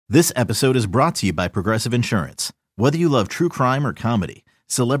This episode is brought to you by Progressive Insurance. Whether you love true crime or comedy,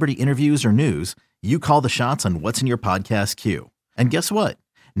 celebrity interviews or news, you call the shots on what's in your podcast queue. And guess what?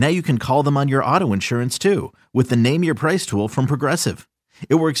 Now you can call them on your auto insurance too with the Name Your Price tool from Progressive.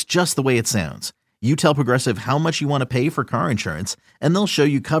 It works just the way it sounds. You tell Progressive how much you want to pay for car insurance, and they'll show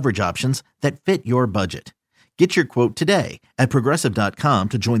you coverage options that fit your budget. Get your quote today at Progressive.com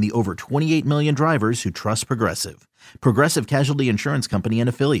to join the over 28 million drivers who trust Progressive. Progressive Casualty Insurance Company and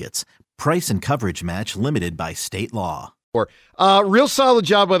Affiliates. Price and coverage match limited by state law. Real solid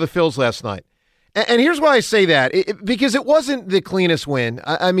job by the Phils last night. And here's why I say that. Because it wasn't the cleanest win.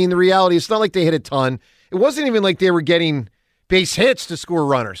 I mean, the reality, it's not like they hit a ton. It wasn't even like they were getting base hits to score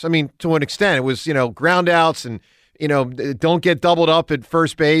runners. I mean, to an extent, it was, ground outs and, don't get doubled up at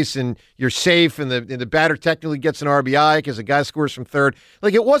first base and you're safe and the batter technically gets an RBI because the guy scores from third.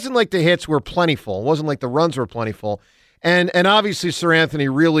 Like, it wasn't like the hits were plentiful. It wasn't like the runs were plentiful. And obviously, Sir Anthony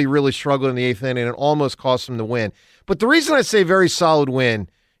really, really struggled in the eighth inning and it almost cost him the win. But the reason I say very solid win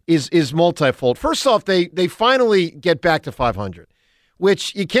is multifold. First off, they finally get back to 500,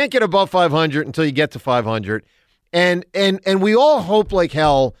 which you can't get above 500 until you get to 500. And we all hope like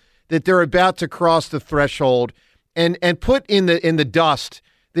hell that they're about to cross the threshold and put in the dust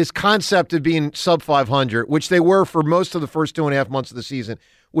this concept of being sub 500, which they were for most of the first 2.5 months of the season,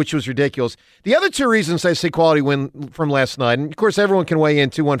 which was ridiculous. The other two reasons I say quality win from last night, and of course everyone can weigh in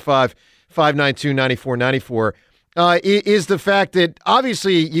 215-592-9494, is the fact that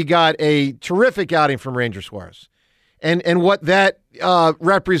obviously you got a terrific outing from Ranger Suarez. And what that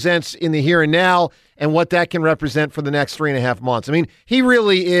represents in the here and now and what that can represent for the next 3.5 months. I mean, he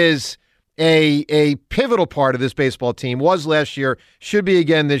really is a pivotal part of this baseball team. Was last year, should be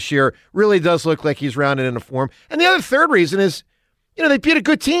again this year. Really does look like he's rounded into form. And the other third reason is, they beat a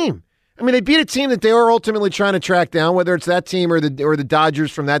good team. I mean, they beat a team that they are ultimately trying to track down, whether it's that team or the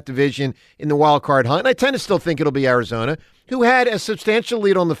Dodgers from that division in the wild card hunt. And I tend to still think it'll be Arizona, who had a substantial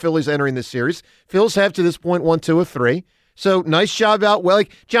lead on the Phillies entering this series. Phils have to this point won 2 of 3. So nice job out. Well,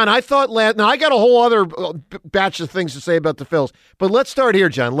 John, I thought now I got a whole other batch of things to say about the Phils, but let's start here,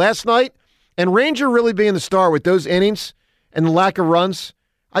 John. Last night, and Ranger really being the star with those innings and the lack of runs,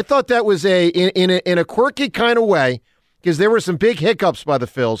 I thought that was in a quirky kind of way, because there were some big hiccups by the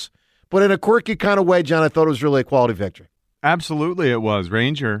Phils, but in a quirky kind of way, John, I thought it was really a quality victory. Absolutely it was.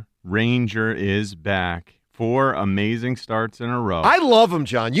 Ranger is back. 4 amazing starts in a row. I love him,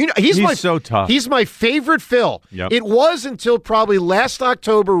 John. He's so tough. He's my favorite Phil. Yep. It was until probably last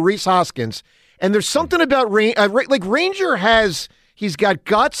October, Rhys Hoskins. And there's something about Ranger he's got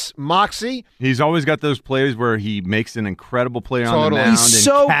guts, moxie. He's always got those plays where he makes an incredible play on the mound He's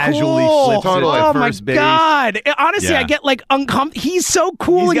so casually cool. flips it at first base. Oh, my God. Honestly, I get He's so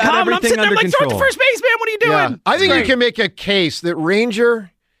cool and calm. And I'm sitting there like, throw it to first base, man. What are you doing? Yeah. I think you can make a case that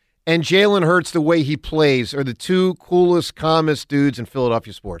Ranger and Jalen Hurts, the way he plays, are the two coolest, calmest dudes in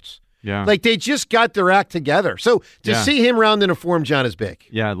Philadelphia sports. Yeah. Like, they just got their act together. So to see him round into form, John, is big.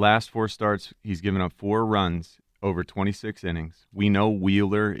 Yeah, last 4 starts, he's given up 4 runs over 26 innings. We know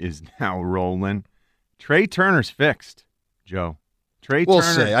Wheeler is now rolling. Trey Turner's fixed, Joe. We'll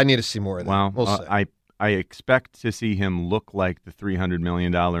see. I need to see more of that. Well, we'll see. I expect to see him look like the $300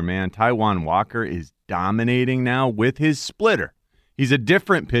 million man. Taijuan Walker is dominating now with his splitter. He's a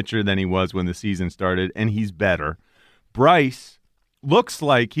different pitcher than he was when the season started, and he's better. Bryce looks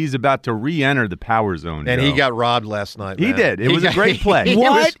like he's about to re-enter the power zone. And Joe. He got robbed last night, man. He did. It was a great play.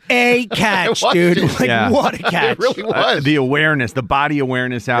 What a catch, dude. What a catch. It really was. The awareness, the body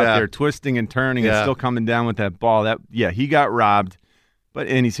awareness out there, twisting and turning and still coming down with that ball. He got robbed.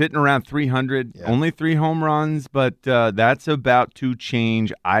 And he's hitting around 300, only 3 home runs, but that's about to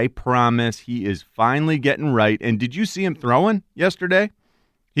change. I promise. He is finally getting right. And did you see him throwing yesterday?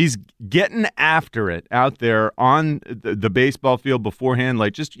 He's getting after it out there on the baseball field beforehand,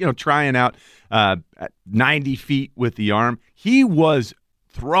 like just, trying out 90 feet with the arm. He was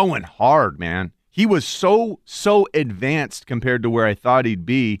throwing hard, man. He was so advanced compared to where I thought he'd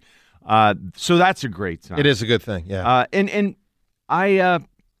be. So that's a great sign. It is a good thing, yeah. And I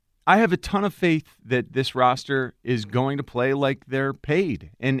have a ton of faith that this roster is going to play like they're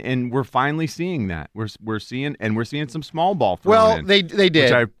paid, and we're finally seeing that. We're seeing some small ball. They did,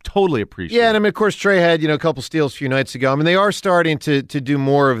 which I totally appreciate. Yeah, and I mean, of course, Trey had a couple steals a few nights ago. I mean, they are starting to do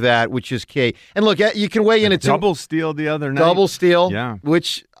more of that, which is key. And look, you can weigh in a double steal the other night. Double steal, yeah,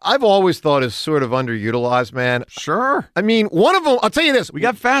 which I've always thought is sort of underutilized, man. Sure. I mean, one of them. I'll tell you this: we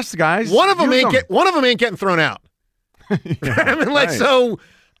got fast guys. One of them ain't getting thrown out. I mean, so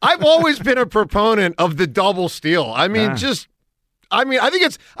I've always been a proponent of the double steal. I mean, just I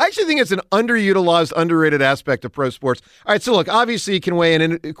actually think it's an underutilized, underrated aspect of pro sports. All right, so look, obviously you can weigh in,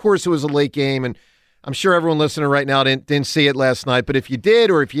 and of course it was a late game, and I'm sure everyone listening right now didn't see it last night, but if you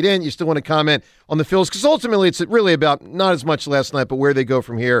did or if you didn't, you still want to comment on the Phils, because ultimately it's really about not as much last night, but where they go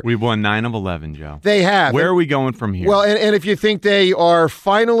from here. We've won 9 of 11, Joe. They have. Where are we going from here? Well, and if you think they are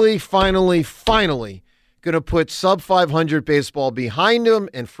finally going to put sub-500 baseball behind them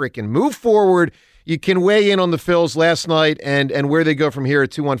and freaking move forward, you can weigh in on the Phils last night and where they go from here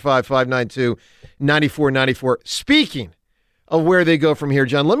at 215-592-9494. Speaking of where they go from here,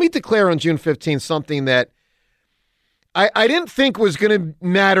 John, let me declare on June 15th something that I didn't think was going to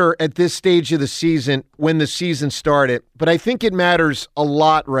matter at this stage of the season when the season started, but I think it matters a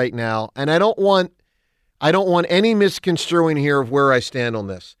lot right now, and I don't want any misconstruing here of where I stand on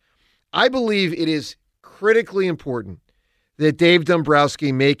this. I believe it is critically important that Dave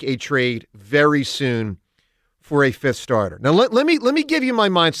Dombrowski make a trade very soon for a fifth starter. Now, let me give you my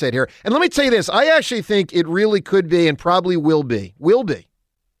mindset here. And let me tell you this. I actually think it really could be and probably will be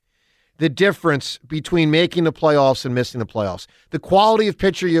the difference between making the playoffs and missing the playoffs. The quality of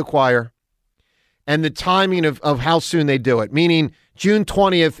pitcher you acquire and the timing of how soon they do it, meaning June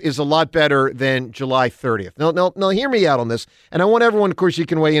 20th is a lot better than July 30th. Now, hear me out on this. And I want everyone, of course, you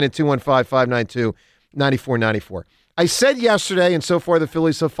can weigh in at 215-592-9494. I said yesterday, and so far the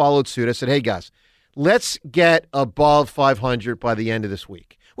Phillies have followed suit, I said, hey, guys, let's get above 500 by the end of this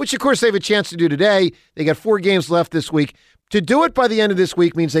week, which, of course, they have a chance to do today. They got 4 games left this week. To do it by the end of this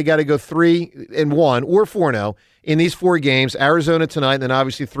week means they got to go 3-1 or 4-0 in these 4 games, Arizona tonight, and then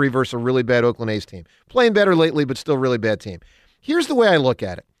obviously 3 versus a really bad Oakland A's team. Playing better lately, but still really bad team. Here's the way I look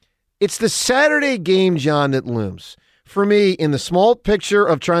at it. It's the Saturday game, John, that looms for me in the small picture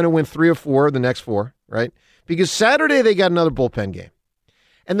of trying to win 3 or 4, the next 4, right? Because Saturday they got another bullpen game.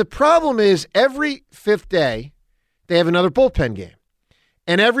 And the problem is every 5th day they have another bullpen game.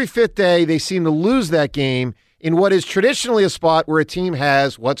 And every 5th day they seem to lose that game in what is traditionally a spot where a team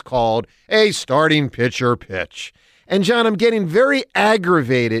has what's called a starting pitcher pitch. And, John, I'm getting very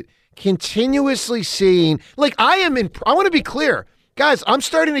aggravated continuously seeing, I want to be clear. Guys, I'm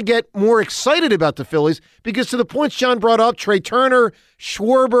starting to get more excited about the Phillies because to the points John brought up, Trey Turner,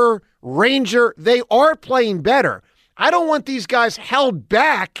 Schwarber, Ranger, they are playing better. I don't want these guys held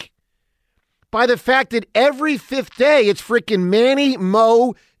back by the fact that every 5th day it's freaking Manny,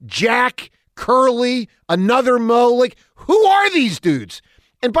 Mo, Jack, Curly, another Mo. Who are these dudes?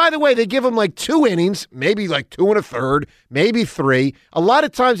 And by the way, they give them 2 innings, maybe 2 1/3, maybe 3. A lot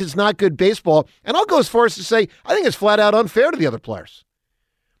of times it's not good baseball. And I'll go as far as to say, I think it's flat out unfair to the other players.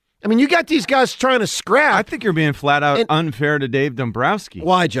 I mean, you got these guys trying to scrap. I think you're being flat out unfair to Dave Dombrowski.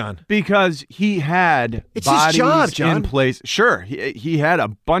 Why, John? Because he had bodies his job, John. in place. Sure, he had a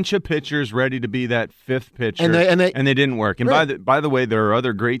bunch of pitchers ready to be that 5th pitcher, and they didn't work. And right. by the way, there are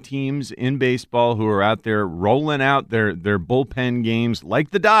other great teams in baseball who are out there rolling out their bullpen games,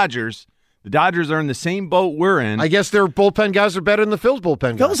 like the Dodgers. The Dodgers are in the same boat we're in. I guess their bullpen guys are better than the Phil's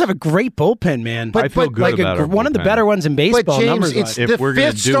bullpen guys. Phil's have a great bullpen, man. I feel good about our one of the better ones in baseball. But James, it's the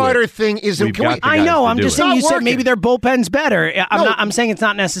 5th starter thing isn't. I know. I'm just saying. You said maybe their bullpen's better. I'm saying it's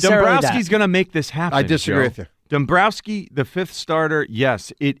not necessarily that. Dombrowski's going to make this happen. I disagree with you. Dombrowski, the 5th starter,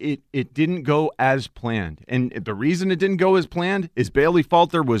 yes, it didn't go as planned. And the reason it didn't go as planned is Bailey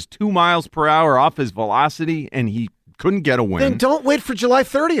Falter was 2 miles per hour off his velocity, and he couldn't get a win. Then don't wait for July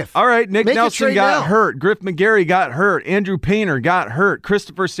 30th. All right, Nick Nelson got hurt. Griff McGarry got hurt. Andrew Painter got hurt.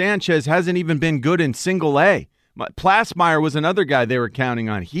 Christopher Sanchez hasn't even been good in single A. Plasmeyer was another guy they were counting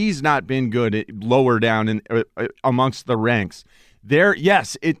on. He's not been good lower down in amongst the ranks.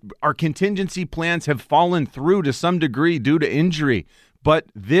 Our contingency plans have fallen through to some degree due to injury, but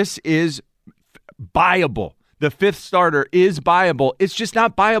this is viable. The 5th starter is viable. It's just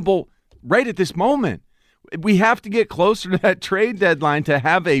not viable right at this moment. We have to get closer to that trade deadline to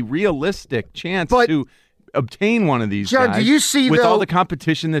have a realistic chance to obtain one of these John, guys do you see, with all the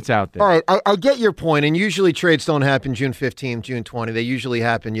competition that's out there. All right, I get your point, and usually trades don't happen June 15, June 20. They usually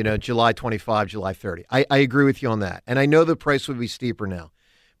happen, July 25, July 30. I agree with you on that, and I know the price would be steeper now.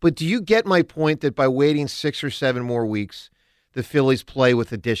 But do you get my point that by waiting 6 or 7 more weeks, the Phillies play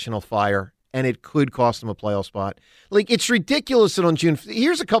with additional fire, and it could cost them a playoff spot? It's ridiculous that on June –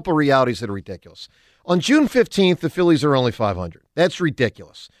 here's a couple of realities that are ridiculous. On June 15th, the Phillies are only 500. That's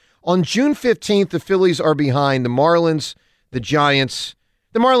ridiculous. On June 15th, the Phillies are behind the Marlins, the Giants,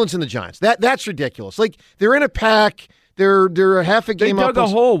 the Marlins and the Giants. That's ridiculous. They're in a pack. They're a half a game up. They dug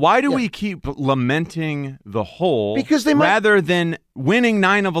a hole. Why do we keep lamenting the hole rather than winning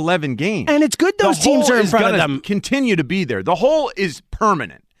 9 of 11 games? And it's good those teams are in front of them. Continue to be there. The hole is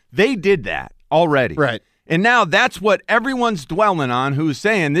permanent. They did that already. Right. And now that's what everyone's dwelling on, who's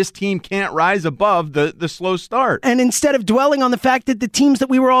saying this team can't rise above the slow start. And instead of dwelling on the fact that the teams that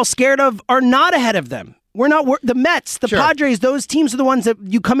we were all scared of are not ahead of them. We're not the Mets, the Padres, those teams are the ones that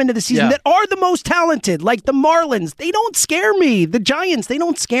you come into the season that are the most talented, like the Marlins. They don't scare me. The Giants, they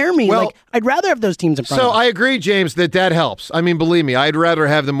don't scare me. Well, I'd rather have those teams in front of me. So I agree, James, that helps. I mean, believe me, I'd rather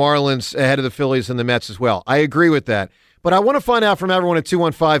have the Marlins ahead of the Phillies and the Mets as well. I agree with that. But I want to find out from everyone at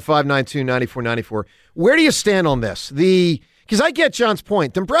 215-592-9494, where do you stand on this? Because I get John's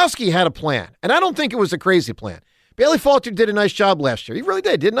point. Dombrowski had a plan, and I don't think it was a crazy plan. Bailey Falter did a nice job last year. He really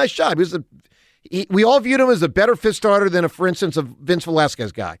did a nice job. We all viewed him as a better fifth starter than, for instance, a Vince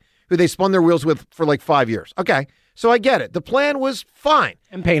Velasquez guy, who they spun their wheels with for like 5 years. Okay, so I get it. The plan was fine.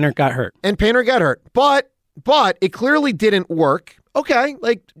 And Painter got hurt. But it clearly didn't work. Okay,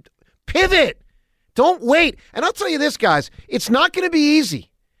 pivot. Don't wait. And I'll tell you this, guys, it's not going to be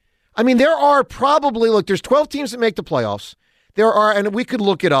easy. I mean, there are probably, there's 12 teams that make the playoffs. There are, and we could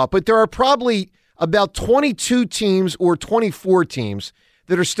look it up, but there are probably about 22 teams or 24 teams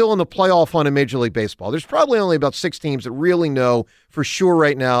that are still in the playoff hunt in Major League Baseball. There's probably only about 6 teams that really know for sure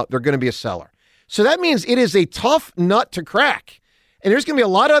right now they're going to be a seller. So that means it is a tough nut to crack. And there's going to be a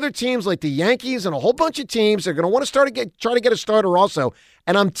lot of other teams like the Yankees and a whole bunch of teams that are going to want to try to get a starter also.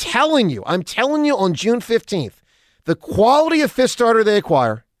 And I'm telling you on June 15th, the quality of fifth starter they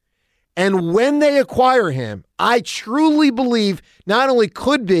acquire, and when they acquire him, I truly believe not only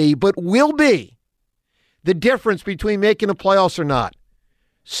could be, but will be the difference between making the playoffs or not.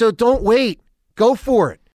 So don't wait. Go for it.